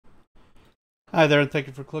Hi there, and thank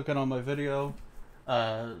you for clicking on my video.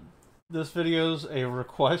 Uh, this video's a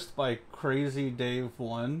request by Crazy Dave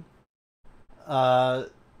 1. Uh,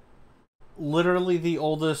 Literally the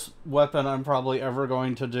oldest weapon I'm probably ever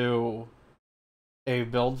going to do a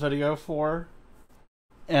build video for.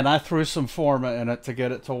 And I threw some forma in it to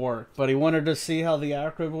get it to work. But he wanted to see how the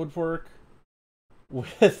acrid would work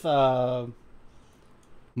with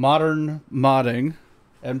modern modding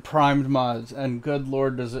and primed mods. And good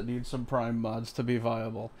lord, does it need some primed mods to be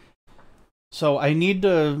viable. So I need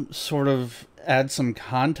to sort of add some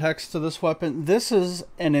context to this weapon. This is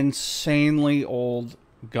an insanely old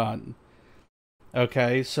gun.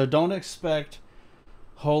 Okay, so don't expect,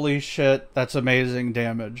 holy shit, that's amazing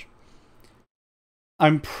damage.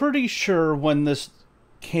 I'm pretty sure when this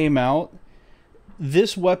came out,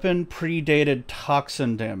 this weapon predated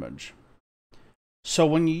toxin damage. So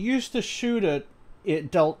when you used to shoot it,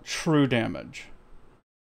 it dealt true damage,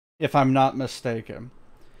 if I'm not mistaken.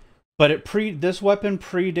 But this weapon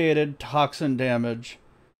predated toxin damage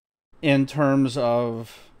in terms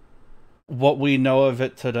of what we know of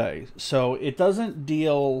it today. So it doesn't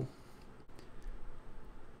deal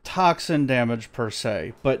toxin damage per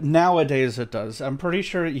se, but nowadays it does. I'm pretty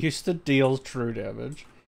sure it used to deal true damage.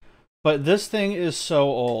 But this thing is so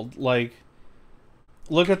old. Like,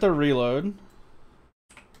 look at the reload.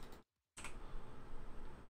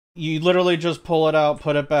 You literally just pull it out,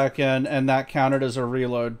 put it back in, and that counted as a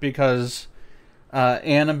reload because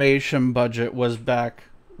animation budget was back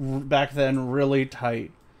then really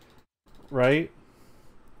tight, right?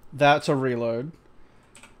 That's a reload.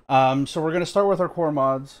 So we're going to start with our core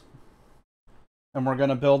mods, and we're going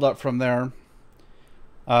to build up from there.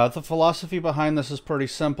 The philosophy behind this is pretty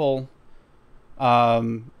simple.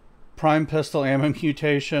 Prime pistol ammo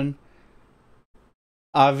mutation.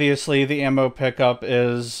 Obviously, the ammo pickup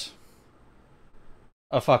is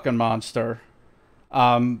a fucking monster.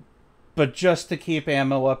 But just to keep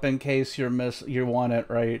ammo up in case you want it,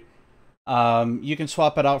 right? You can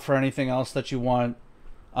swap it out for anything else that you want.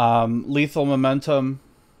 Lethal momentum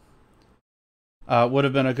would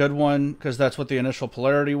have been a good one because that's what the initial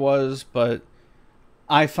polarity was, but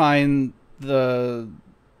I find the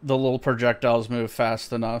little projectiles move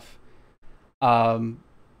fast enough.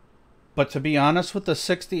 But to be honest, with the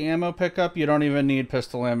 60 ammo pickup, you don't even need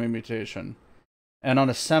pistol ammo mutation. And on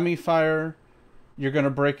a semi-fire, you're going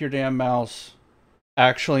to break your damn mouse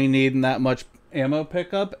actually needing that much ammo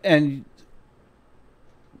pickup. And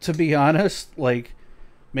to be honest, like,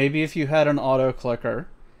 maybe if you had an auto clicker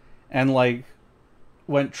and, like,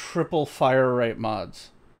 went triple fire rate mods.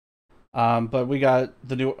 But we got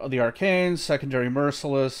the Arcanes, Secondary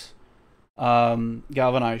Merciless,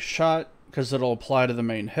 Galvanized Shot, because it'll apply to the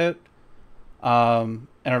main hit. And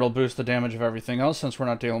it'll boost the damage of everything else since we're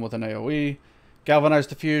not dealing with an AoE. Galvanized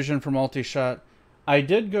Diffusion for multi-shot. I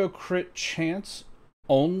did go crit chance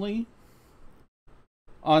only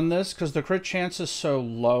on this because the crit chance is so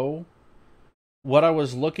low. What I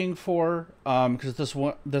was looking for, because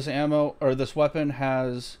this ammo or this weapon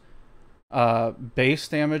has base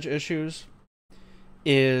damage issues,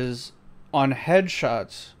 is on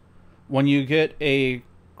headshots. When you get a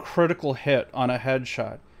critical hit on a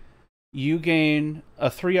headshot, you gain a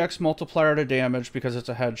 3x multiplier to damage because it's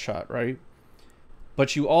a headshot, right?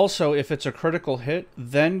 But you also, if it's a critical hit,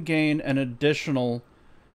 then gain an additional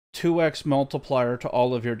 2x multiplier to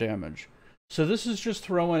all of your damage. So this is just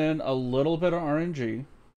throwing in a little bit of RNG.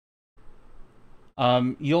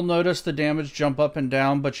 You'll notice the damage jump up and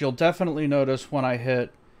down, but you'll definitely notice when I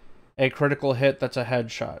hit a critical hit that's a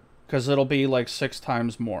headshot, because it'll be like 6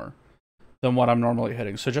 times more than what I'm normally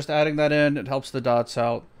hitting. So just adding that in, it helps the dots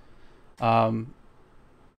out.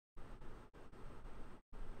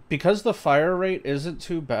 Because the fire rate isn't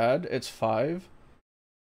too bad, it's 5.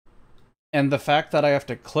 And the fact that I have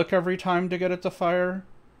to click every time to get it to fire,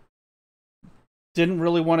 didn't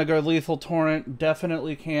really want to go lethal torrent,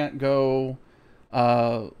 definitely can't go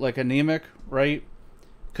like anemic, right?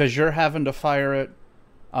 Because you're having to fire it.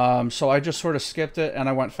 So I just sort of skipped it and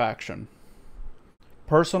I went faction.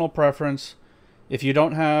 Personal preference. If you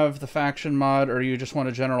don't have the faction mod or you just want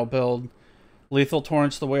a general build, lethal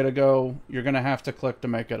torrent's the way to go. You're going to have to click to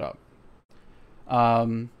make it up.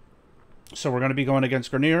 So we're going to be going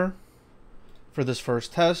against Grenier for this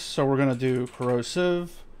first test. So we're going to do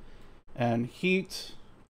corrosive and heat.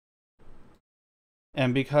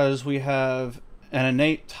 And because we have an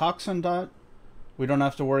innate toxin dot, we don't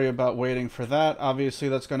have to worry about waiting for that. Obviously,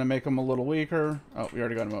 that's going to make them a little weaker. Oh, we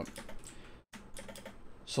already got him up.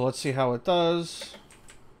 So let's see how it does.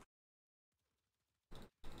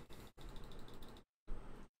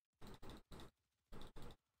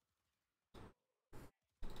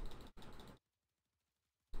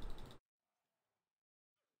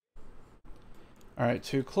 All right,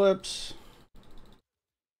 2 clips.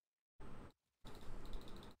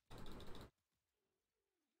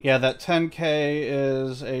 Yeah, that 10K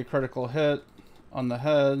is a critical hit on the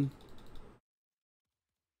head.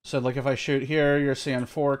 So like if I shoot here, you're seeing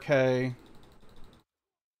 4K,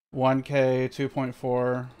 1K,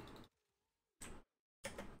 2.4.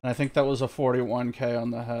 And I think that was a 41K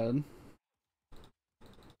on the head.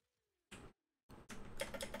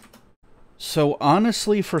 So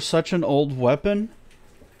honestly, for such an old weapon,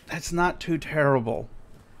 that's not too terrible.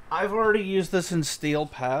 I've already used this in Steel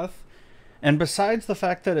Path, and besides the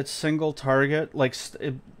fact that it's single target, like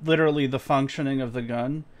literally the functioning of the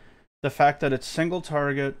gun, the fact that it's single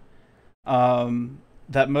target,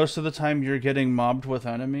 that most of the time you're getting mobbed with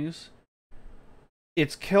enemies,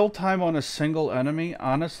 its kill time on a single enemy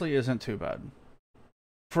honestly isn't too bad.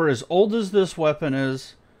 For as old as this weapon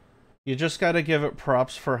is, you just gotta give it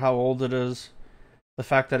props for how old it is. The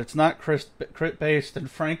fact that it's not crit based, and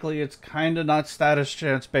frankly, it's kind of not status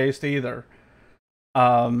chance based either.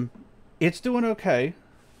 It's doing okay.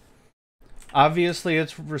 Obviously,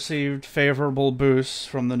 it's received favorable boosts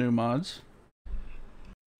from the new mods.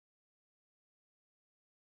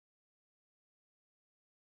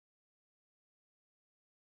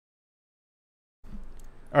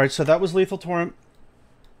 All right, so that was Lethal Torrent.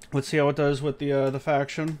 Let's see how it does with the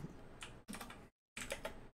faction.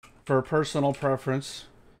 For personal preference,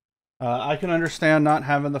 I can understand not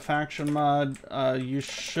having the faction mod. You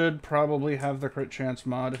should probably have the crit chance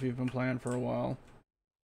mod if you've been playing for a while.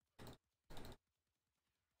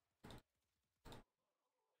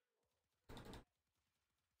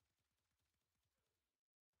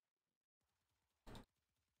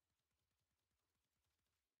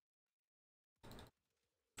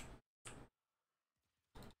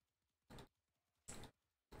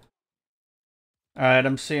 Alright,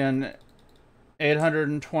 I'm seeing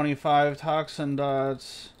 825 toxin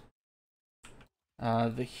dots.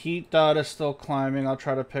 The heat dot is still climbing. I'll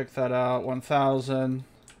try to pick that out. 1000.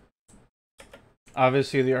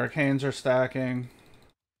 Obviously, the arcanes are stacking.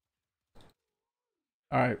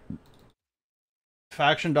 Alright.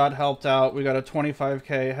 Faction dot helped out. We got a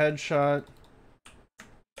 25k headshot.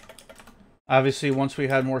 Obviously, once we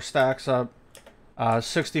had more stacks up,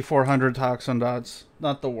 6,400 toxin dots.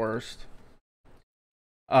 Not the worst.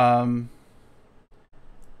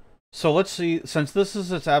 So let's see, since this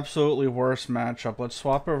is its absolutely worst matchup, let's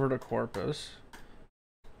swap over to Corpus,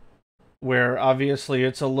 where obviously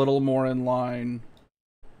it's a little more in line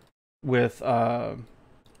with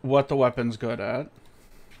what the weapon's good at.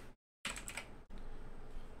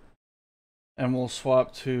 And we'll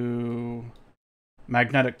swap to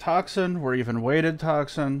Magnetic Toxin, or even Weighted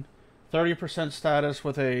Toxin. 30% status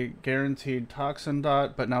with a guaranteed toxin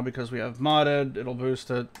dot, but now because we have modded, it'll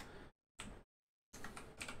boost it.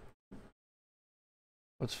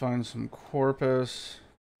 Let's find some Corpus.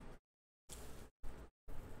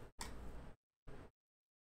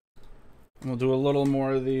 And we'll do a little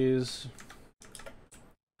more of these.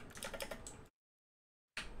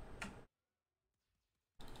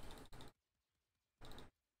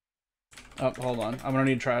 Oh, hold on. I'm gonna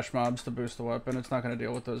need trash mobs to boost the weapon. It's not gonna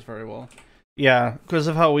deal with those very well. Yeah, because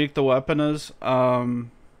of how weak the weapon is. Don't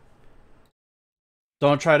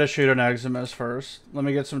try to shoot an Eximus first. Let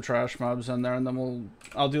me get some trash mobs in there, and then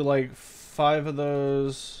I'll do like 5 of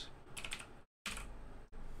those.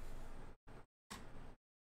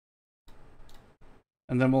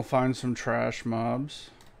 And then we'll find some trash mobs.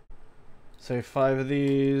 Say 5 of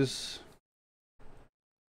these.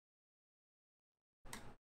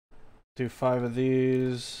 Do 5 of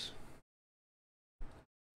these.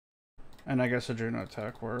 And I guess a Juno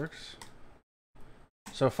attack works.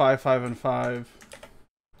 So 5, 5, and 5.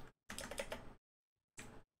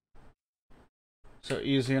 So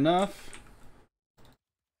easy enough.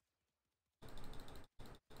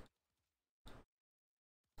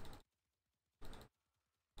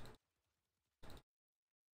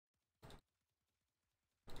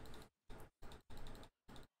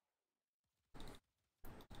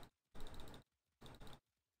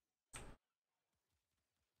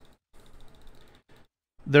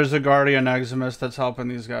 There's a Guardian Eximus that's helping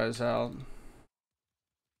these guys out.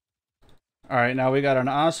 Alright, now we got an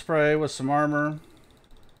Osprey with some armor.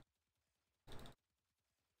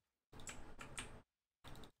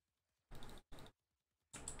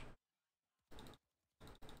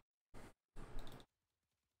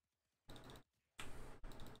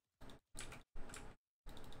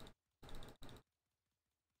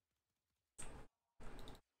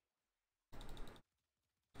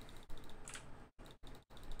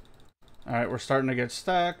 Alright, we're starting to get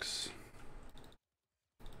stacks.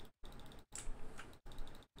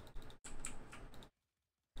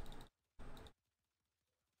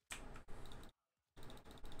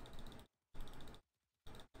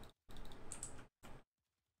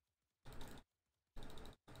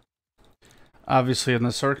 Obviously, in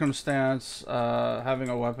this circumstance, having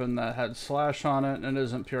a weapon that had slash on it and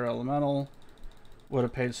isn't pure elemental would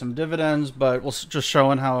have paid some dividends, but we'll just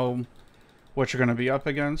showing how what you're going to be up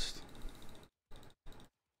against.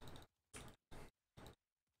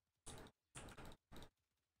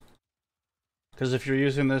 Because if you're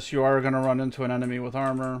using this, you are going to run into an enemy with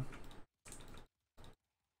armor.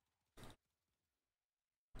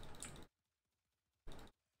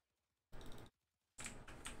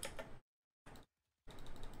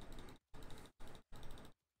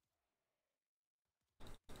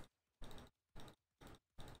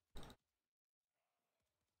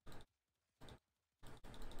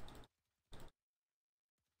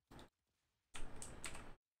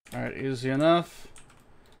 Alright, easy enough.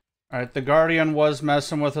 Alright, the Guardian was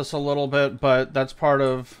messing with us a little bit, but that's part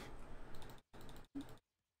of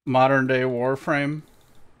modern day Warframe.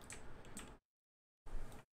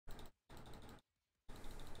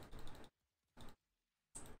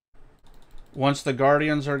 Once the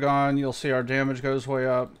Guardians are gone, you'll see our damage goes way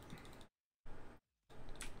up.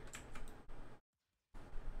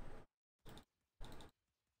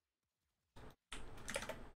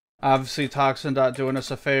 Obviously, Toxin Dot doing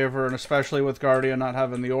us a favor, and especially with Guardian not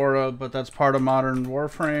having the aura, but that's part of modern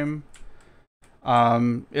Warframe.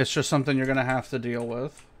 It's just something you're going to have to deal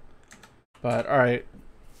with. But, alright.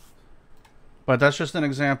 But that's just an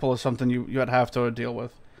example of something you'd have to deal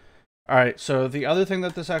with. Alright, so the other thing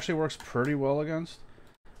that this actually works pretty well against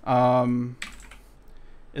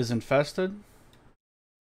is Infested.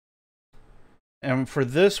 And for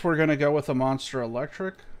this, we're going to go with a Monster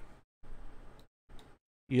Electric.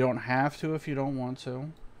 You don't have to if you don't want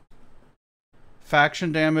to.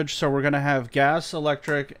 Faction damage, so we're going to have Gas,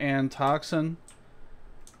 Electric, and Toxin.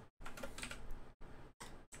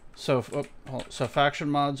 So faction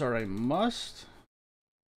mods are a must.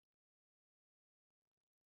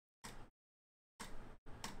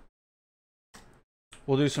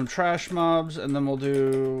 We'll do some trash mobs, and then we'll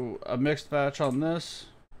do a mixed batch on this.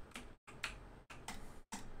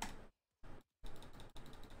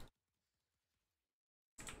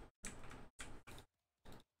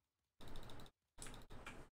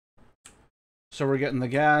 So we're getting the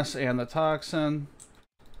gas and the toxin.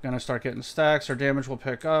 Gonna start getting stacks. Our damage will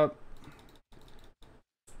pick up.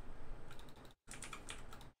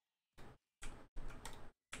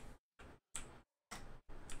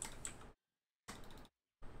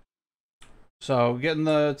 So getting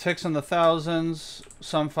the ticks in the thousands,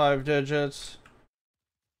 some 5 digits.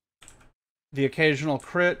 The occasional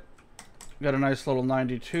crit. Got a nice little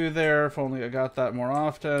 92 there. If only I got that more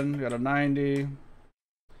often. Got a 90.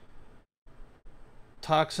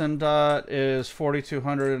 Toxin Dot is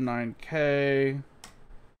 4,209k.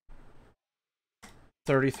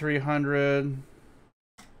 3,300.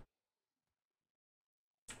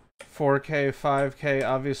 4k, 5k.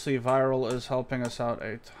 Obviously, Viral is helping us out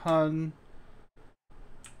a ton.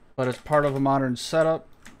 But it's part of a modern setup.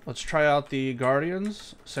 Let's try out the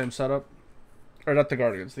Guardians. Same setup. Or not the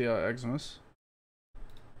Guardians, the Eximus.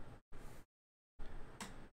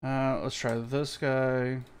 Let's try this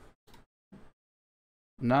guy.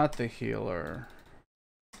 Not the healer.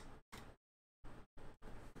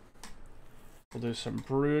 We'll do some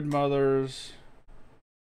Brood Mothers.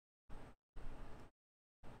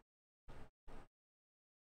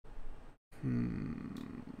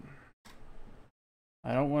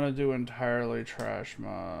 I don't want to do entirely trash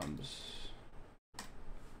mobs.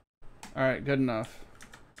 Alright, good enough.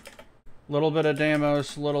 Little bit of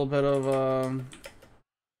Deimos, little bit of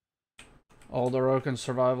Alderokan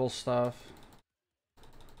survival stuff.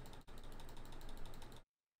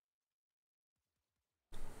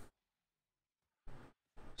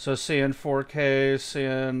 So seeing 4K,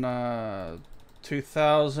 seeing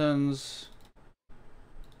 2000s.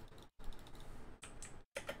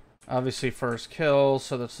 Obviously first kill,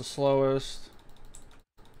 so that's the slowest.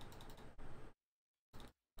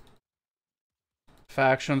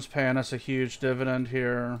 Factions paying us a huge dividend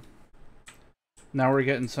here. Now we're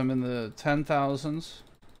getting some in the 10,000s.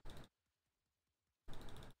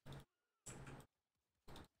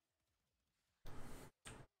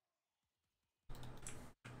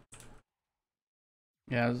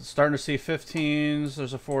 Yeah, starting to see 15s.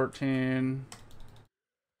 There's a 14.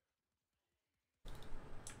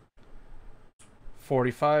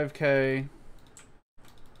 45k.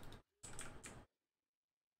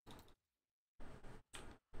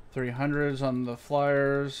 300s on the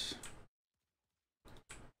flyers.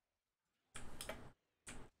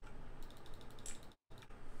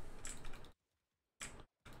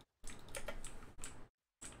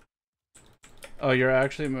 Oh, you're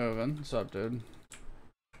actually moving. What's up, dude?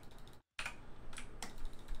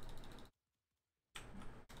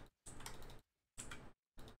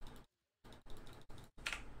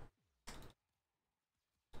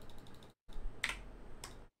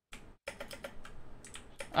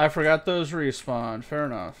 I forgot those respawn. Fair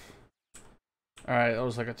enough. Alright, that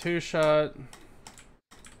was like a 2-shot.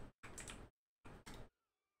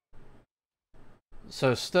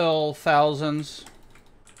 So still thousands.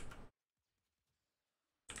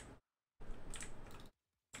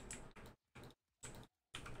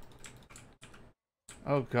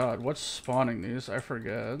 Oh god, what's spawning these? I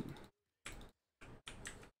forget.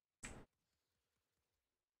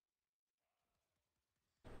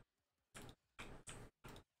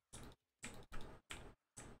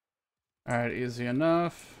 Alright, easy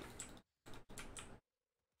enough.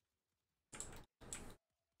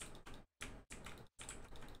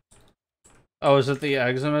 Oh, is it the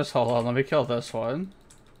Eximus? Hold on, let me kill this one.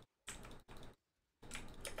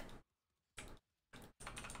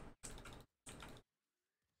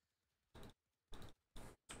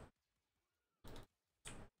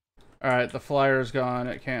 Alright, the flyer's gone.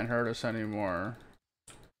 It can't hurt us anymore.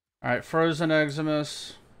 Alright, frozen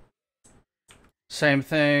Eximus. Same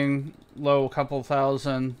thing. Low couple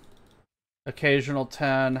thousand. Occasional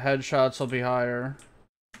 10. Headshots will be higher.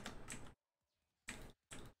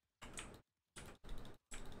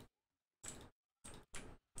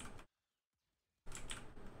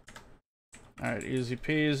 Alright, easy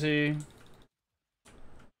peasy.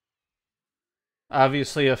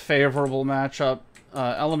 Obviously a favorable matchup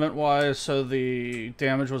element-wise, so the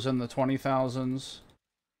damage was in the 20,000s.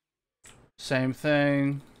 Same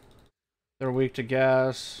thing. They're weak to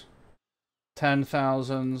gas.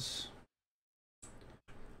 10,000s.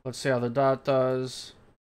 Let's see how the dot does.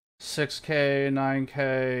 6K,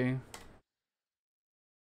 9K,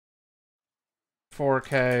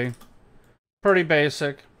 4K. Pretty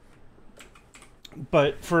basic.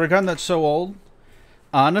 But for a gun that's so old,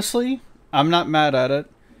 honestly, I'm not mad at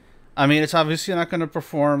it. I mean, it's obviously not going to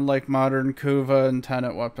perform like modern Kuva and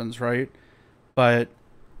Tenet weapons, right? But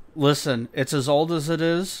listen, it's as old as it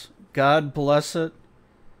is. God bless it.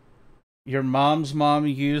 Your mom's mom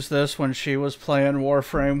used this when she was playing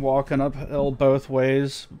Warframe, walking uphill both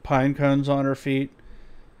ways, pine cones on her feet.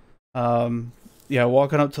 Yeah,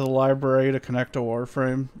 walking up to the library to connect to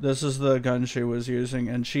Warframe. This is the gun she was using,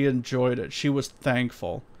 and she enjoyed it. She was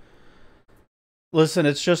thankful. Listen,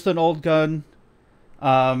 it's just an old gun.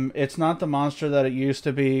 It's not the monster that it used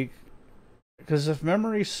to be. Because if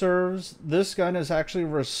memory serves, this gun is actually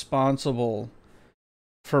responsible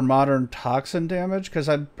for modern toxin damage. Because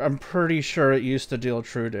I'm pretty sure it used to deal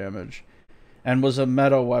true damage. And was a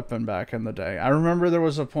meta weapon back in the day. I remember there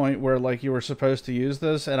was a point where like you were supposed to use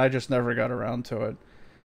this, and I just never got around to it.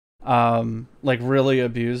 Like really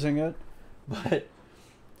abusing it. But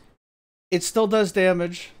it still does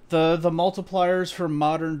damage. The multipliers for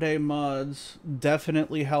modern day mods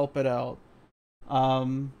definitely help it out.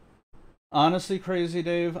 Honestly, Crazy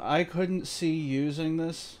Dave, I couldn't see using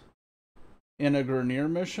this in a Grenier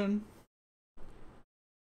mission.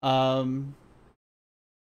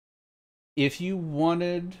 If you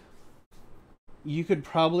wanted, you could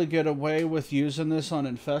probably get away with using this on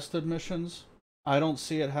infested missions. I don't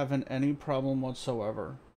see it having any problem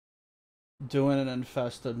whatsoever doing an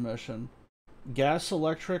infested mission. Gas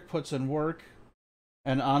Electric puts in work,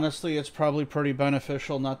 and honestly, it's probably pretty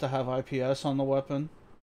beneficial not to have IPS on the weapon.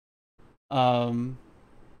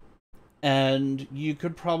 And you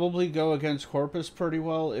could probably go against Corpus pretty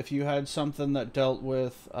well if you had something that dealt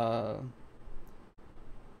with the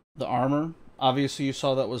armor. Obviously, you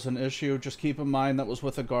saw that was an issue. Just keep in mind that was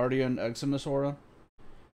with a Guardian Eximus aura.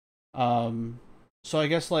 So I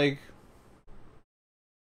guess, like...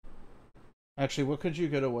 Actually, what could you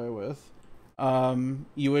get away with?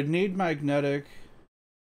 You would need Magnetic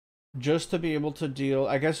just to be able to deal...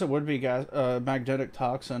 I guess it would be Magnetic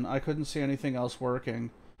Toxin. I couldn't see anything else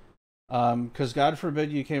working. Because God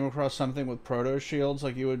forbid you came across something with Proto Shields,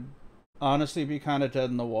 like you would honestly be kind of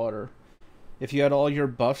dead in the water. If you had all your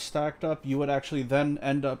buffs stacked up, you would actually then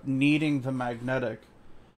end up needing the Magnetic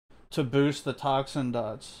to boost the Toxin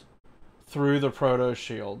dots through the Proto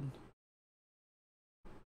Shield.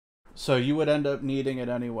 So you would end up needing it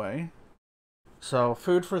anyway. So,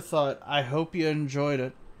 food for thought. I hope you enjoyed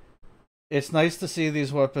it. It's nice to see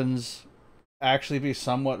these weapons actually be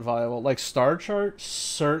somewhat viable. Like Star Chart,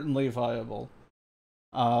 certainly viable.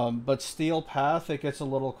 But Steel Path, it gets a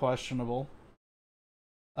little questionable.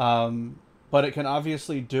 But it can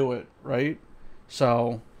obviously do it, right?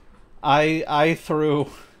 So, I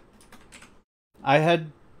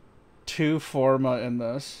had 2 forma in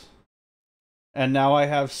this. And now I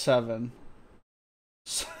have 7.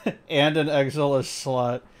 And an Exilis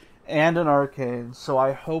slot. And an Arcane. So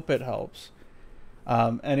I hope it helps.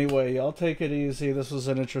 Anyway, y'all take it easy. This was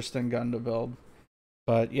an interesting gun to build.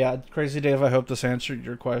 But yeah, Crazy Dave, I hope this answered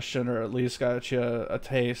your question or at least got you a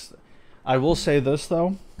taste. I will say this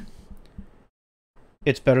though,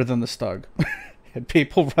 it's better than the Stug.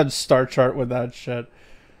 People run Star Chart with that shit.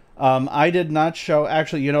 I did not show.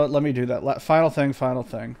 Actually, you know what? Let me do that. Final thing. Final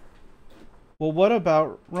thing. Well, what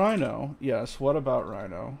about Rhino? Yes. What about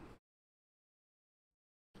Rhino?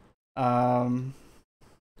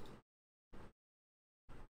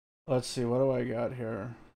 Let's see. What do I got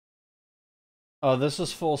here? Oh, this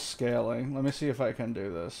is full scaling. Let me see if I can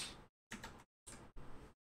do this.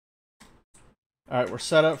 All right, we're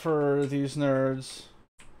set up for these nerds.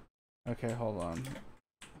 Okay, hold on.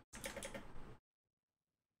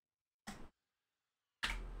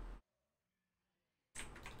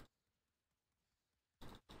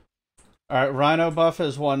 Alright, Rhino buff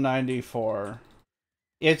is 194.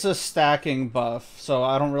 It's a stacking buff, so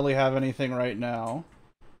I don't really have anything right now.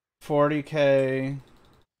 40k,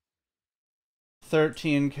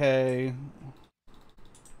 13k,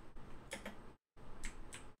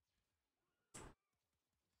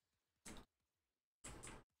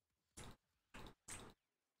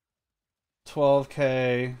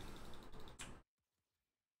 12k.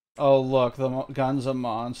 Oh, look, the gun's a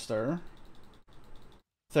monster.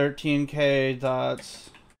 13k dots.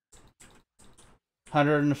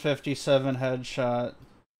 157 headshot.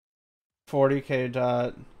 40k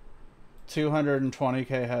dot.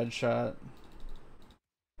 220k headshot.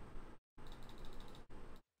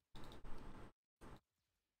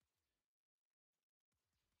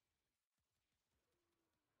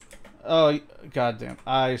 Oh, goddamn.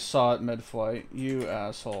 I saw it mid-flight. You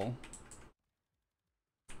asshole.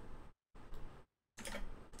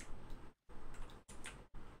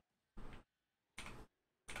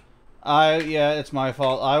 Yeah, it's my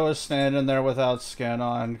fault. I was standing there without skin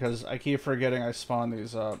on because I keep forgetting I spawned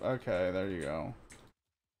these up. Okay, there you go.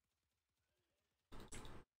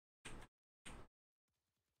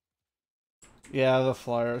 Yeah, the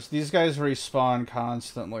flyers. These guys respawn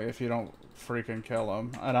constantly if you don't freaking kill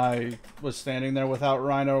them. And I was standing there without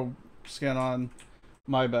Rhino skin on.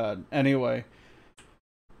 My bad. Anyway.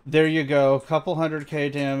 There you go, couple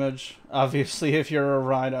 100k damage. Obviously, if you're a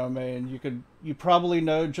Rhino main, you probably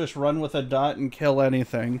know just run with a dot and kill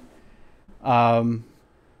anything.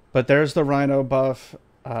 But there's the Rhino buff.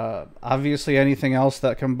 Obviously, anything else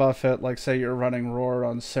that can buff it, like say you're running Roar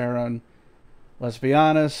on Saren. Let's be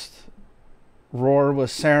honest, Roar with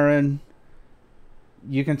Saren,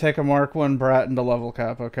 you can take a Mark 1 Brat into level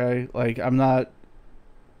cap, okay? Like, I'm not...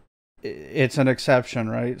 It's an exception,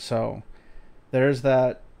 right? So, there's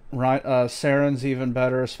that. Saren's even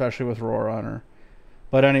better, especially with Roar on her.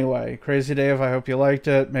 But anyway, Crazy Dave, I hope you liked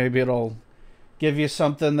it. Maybe it'll give you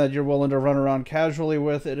something that you're willing to run around casually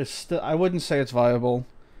with. It is still, I wouldn't say it's viable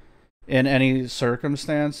in any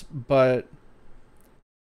circumstance, but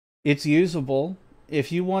it's usable.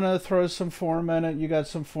 If you want to throw some forma in it, you got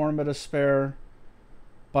some forma to spare,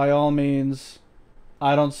 by all means.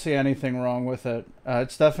 I don't see anything wrong with it.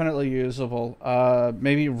 It's definitely usable.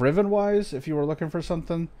 Maybe Riven-wise, if you were looking for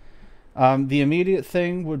something. The immediate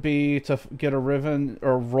thing would be to get a Riven,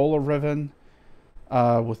 or roll a Riven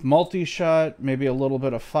with multi-shot, maybe a little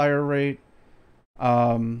bit of fire rate.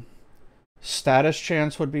 Status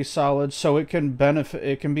chance would be solid, so it can benefit.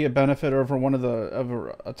 It can be a benefit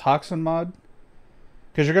over a Toxin mod,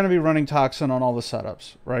 because you're going to be running Toxin on all the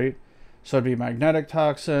setups, right? So it'd be magnetic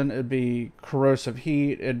toxin, it'd be corrosive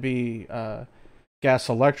heat, it'd be gas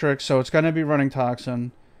electric. So it's going to be running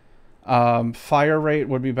toxin. Fire rate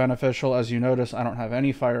would be beneficial. As you notice, I don't have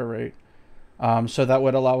any fire rate. So that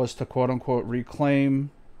would allow us to quote-unquote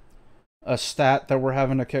reclaim a stat that we're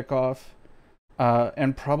having to kick off.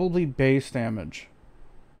 And probably base damage.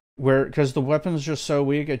 Because the weapon's just so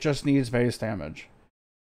weak, it just needs base damage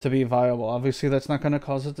to be viable. Obviously, that's not going to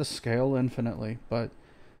cause it to scale infinitely, but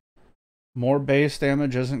more base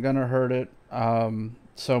damage isn't going to hurt it.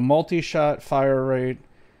 So multi-shot, fire rate,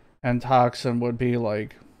 and toxin would be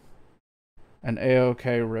like an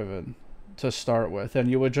A-OK Riven to start with. And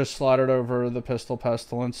you would just slot it over the Pistol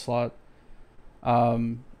Pestilence slot.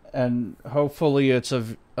 And hopefully it's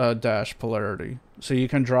a dash polarity. So you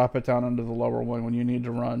can drop it down into the lower one when you need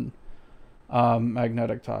to run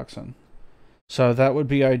magnetic toxin. So that would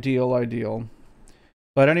be ideal.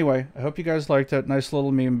 But anyway, I hope you guys liked it. Nice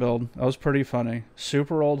little meme build. That was pretty funny.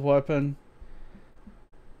 Super old weapon.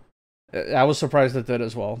 I was surprised it did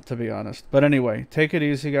as well, to be honest. But anyway, take it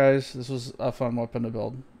easy, guys. This was a fun weapon to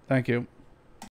build. Thank you.